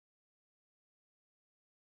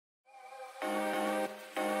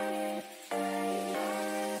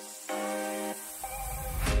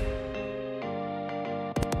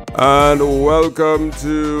And welcome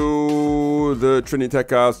to the Trinidad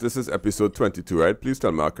Cast. This is episode 22, right? Please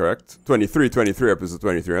tell me I'm correct. 23, episode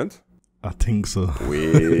 23, right? I think so.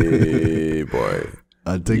 Way, boy.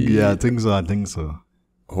 I think so.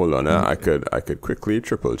 Hold on, I could quickly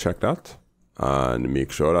triple check that and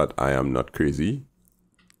make sure that I am not crazy.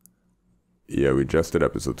 Yeah, we just did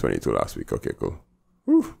episode 22 last week. Okay, cool.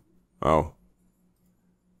 Whew. Wow.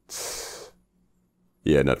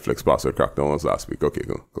 Yeah, Netflix password crackdown was last week. Okay,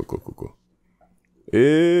 cool.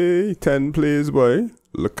 Hey, 10 plays, boy.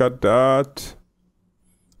 Look at that.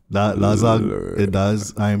 That's it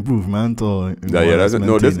does an improvement or there's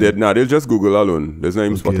just Google alone. There's no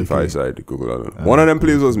even Spotify side. Google alone. One of them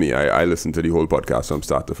plays was me. I listened to the whole podcast from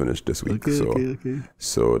start to finish this week.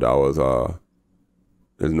 So that was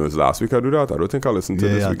it was last week I do that. I don't think I listened to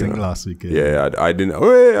this week. I think last week. I didn't.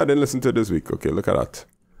 I didn't listen to this week. Okay, look at that.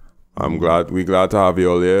 We're glad to have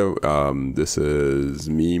you all here. This is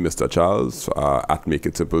me, Mr. Charles, at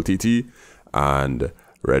makeITsimpleTT, and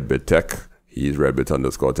Redbit Tech. He's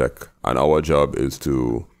Redbit_Tech. And our job is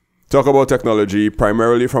to talk about technology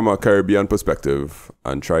primarily from a Caribbean perspective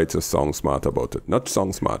and try to sound smart about it. Not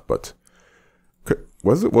sound smart, but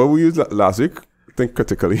what we used last week? Think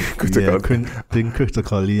critically. Think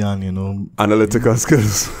critically and, analytical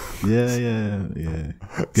skills. Yeah.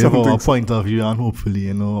 Give our point of view and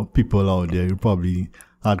hopefully, people out there who probably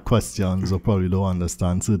had questions or probably don't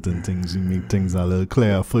understand certain things. You make things a little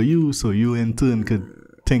clearer for you so you in turn could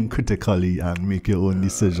think critically and make your own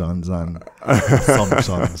decisions and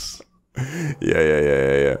assumptions.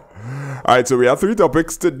 Yeah. All right, so we have 3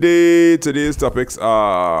 topics today. Today's topics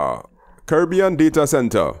are Caribbean data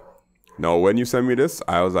center. Now, when you sent me this,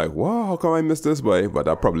 I was like, wow, how come I missed this, boy? But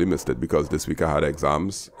I probably missed it because this week I had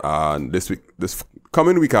exams. And this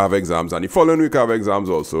coming week I have exams. And the following week I have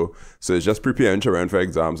exams also. So it's just preparing to run for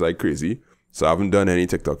exams like crazy. So I haven't done any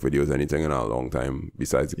TikTok videos, anything in a long time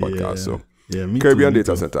besides the podcast. Caribbean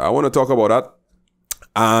data center. I want to talk about that.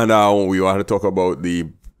 And we want to talk about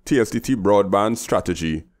the TSTT broadband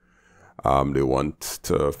strategy. They want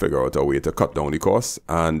to figure out a way to cut down the cost.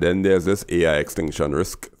 And then there's this AI extinction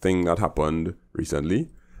risk thing that happened recently.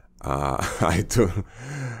 It's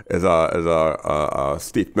a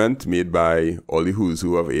statement made by all the who's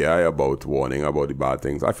who of AI about warning about the bad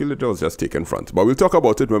things. I feel it was just taken front. But we'll talk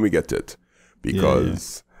about it when we get to it.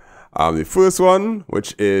 Because the first one,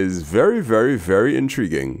 which is very, very, very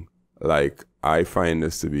intriguing. Like, I find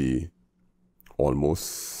this to be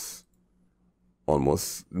almost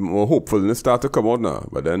more hopefulness start to come out now.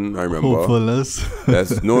 But then I remember hopefulness.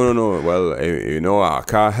 No. Well, I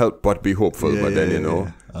can't help but be hopeful. But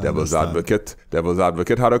then devil's advocate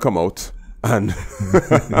had to come out, and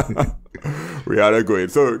we had to go in.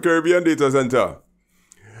 So Caribbean data center.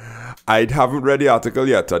 I haven't read the article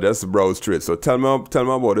yet. I just browsed through it. So tell me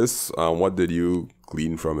about this. What did you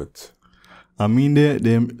glean from it? I mean,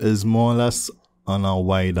 there is more or less on a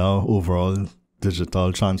wider overall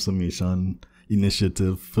digital transformation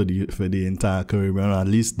initiative for the entire Caribbean, or at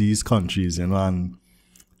least these countries, and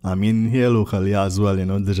I mean here locally as well,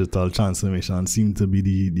 digital transformation seems to be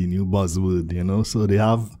the new buzzword, so they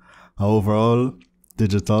have an overall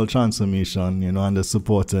digital transformation, and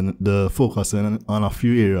the focusing on a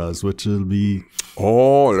few areas, which will be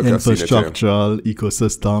infrastructural,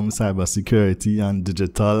 ecosystem, cybersecurity, and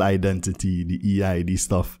digital identity, the EID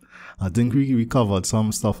stuff. I think we covered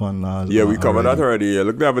some stuff on that. Yeah, we covered that already.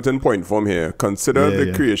 Look, they have it in point form here. Consider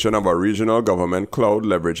the creation of a regional government cloud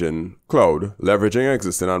leveraging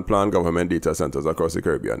existing and planned government data centers across the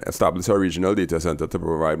Caribbean. Establish a regional data center to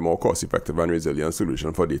provide more cost-effective and resilient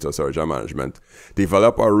solution for data storage and management.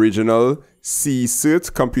 Develop a regional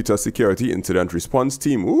CSIRT computer security incident response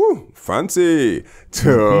team. Ooh, fancy!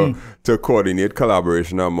 To coordinate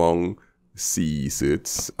collaboration among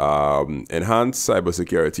CSIRTs, enhance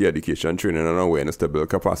cybersecurity education, training and awareness to build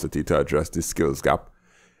capacity to address the skills gap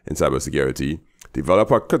in cybersecurity. Develop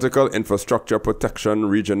a critical infrastructure protection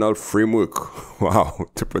regional framework. Wow,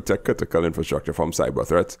 to protect critical infrastructure from cyber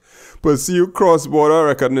threats. Pursue cross-border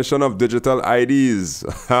recognition of digital IDs.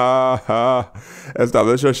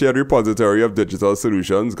 Establish a shared repository of digital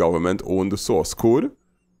solutions, government-owned source code.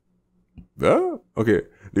 Okay.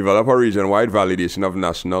 Develop a region-wide validation of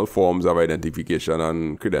national forms of identification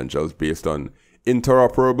and credentials based on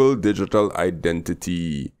interoperable digital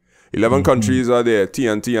identity. 11 countries are there.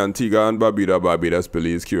 TNT, Antigua and Barbuda,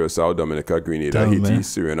 Belize, Curacao, Dominica, Grenada, Haiti,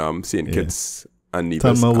 Suriname, St. Kitts, and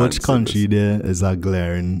Nevis. Tell me which country there is a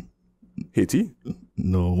glaring... Haiti?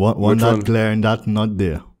 No, one that glaring that not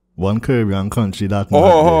there. One Caribbean country that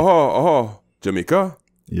not there. Jamaica?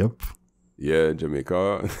 Yep. Yeah,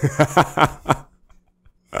 Jamaica.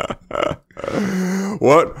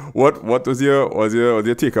 What was your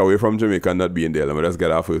takeaway from Jamaica not being there? Let me just get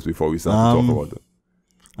that first before we start to talk about it.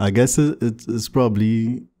 I guess it's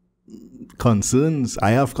probably concerns.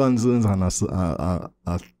 I have concerns, and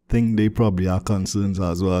I think they probably have concerns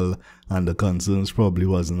as well, and the concerns probably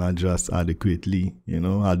wasn't addressed adequately.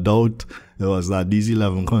 I doubt it was that these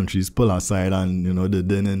 11 countries pull aside and, they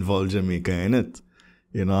didn't involve Jamaica in it.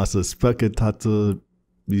 I suspect it had to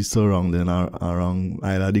be surrounding around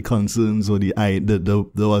either the concerns or the idea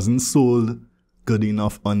that there wasn't sold good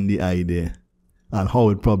enough on the idea and how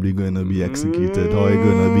it probably going to be executed, how it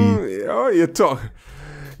going to be. Oh,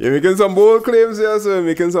 you're making some bold claims here, sir.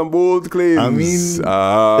 Making some bold claims. I mean,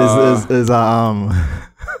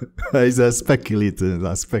 it's a speculation.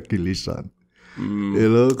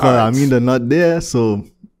 Because I mean, they're not there, so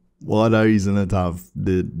what other reason it have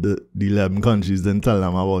the 11 countries didn't tell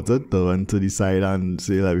them about it? They went to the side and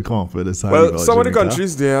say like we can't for this. Well, some of the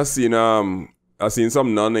countries there I've seen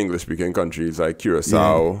some non-English speaking countries like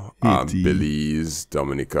Curacao, Belize,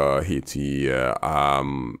 Dominica, Haiti.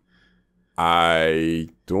 I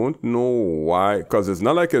don't know why, because it's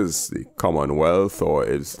not like it's the Commonwealth or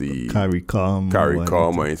it's the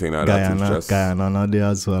CARICOM or anything like that. Guyana not there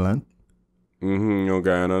as well, eh? No,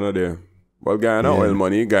 Guyana not there. Well, Guyana oil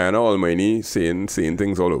money saying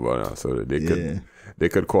things all over now. So they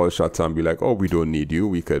could call shots and be like, oh, we don't need you.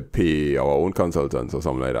 We could pay our own consultants or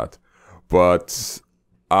something like that. But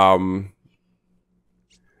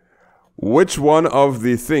which one of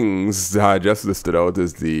the things that I just listed out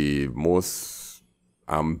is the most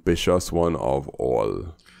ambitious one of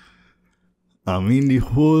all? I mean, the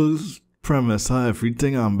whole premise of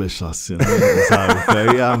everything ambitious, it's a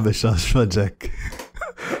very ambitious project.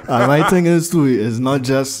 And my thing is too, it's not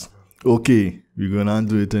just, okay, we're going to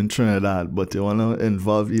do it in Trinidad, but you want to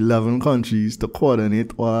involve 11 countries to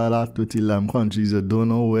coordinate all of that with 11 countries. You don't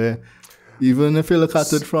know where, even if you look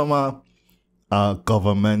at it from a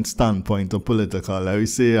government standpoint or political, like we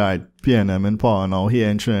say, right, PNM in power now here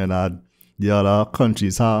in Trinidad, the other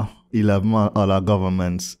countries have 11 other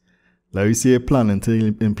governments. Like we say, planning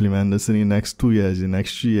to implement this in the next 2 years, the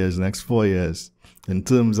next 3 years, the next 4 years. In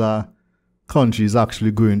terms of countries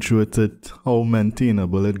actually going through it, how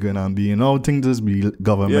maintainable it's going to be, and how things just be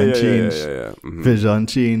government change, vision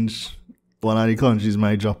change. One of the countries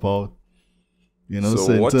might drop out. So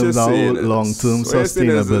in terms of long-term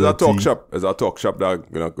sustainability. Is a talk shop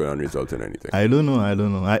that not going to result in anything? I don't know.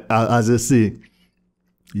 As I say,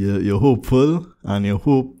 you're hopeful, and you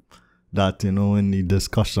hope that, in the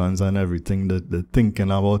discussions and everything, that they're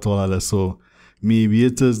thinking about all of this. So maybe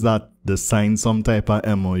it is that they sign some type of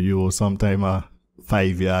MOU or some type of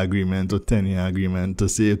 5-year agreement or 10-year agreement to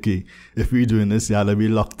say, okay, if we're doing this, you have to be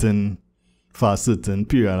locked in for a certain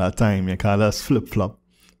period of time. You can't just flip-flop.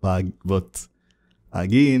 But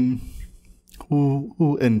again, who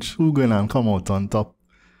going to come out on top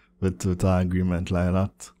with an agreement like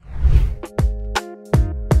that?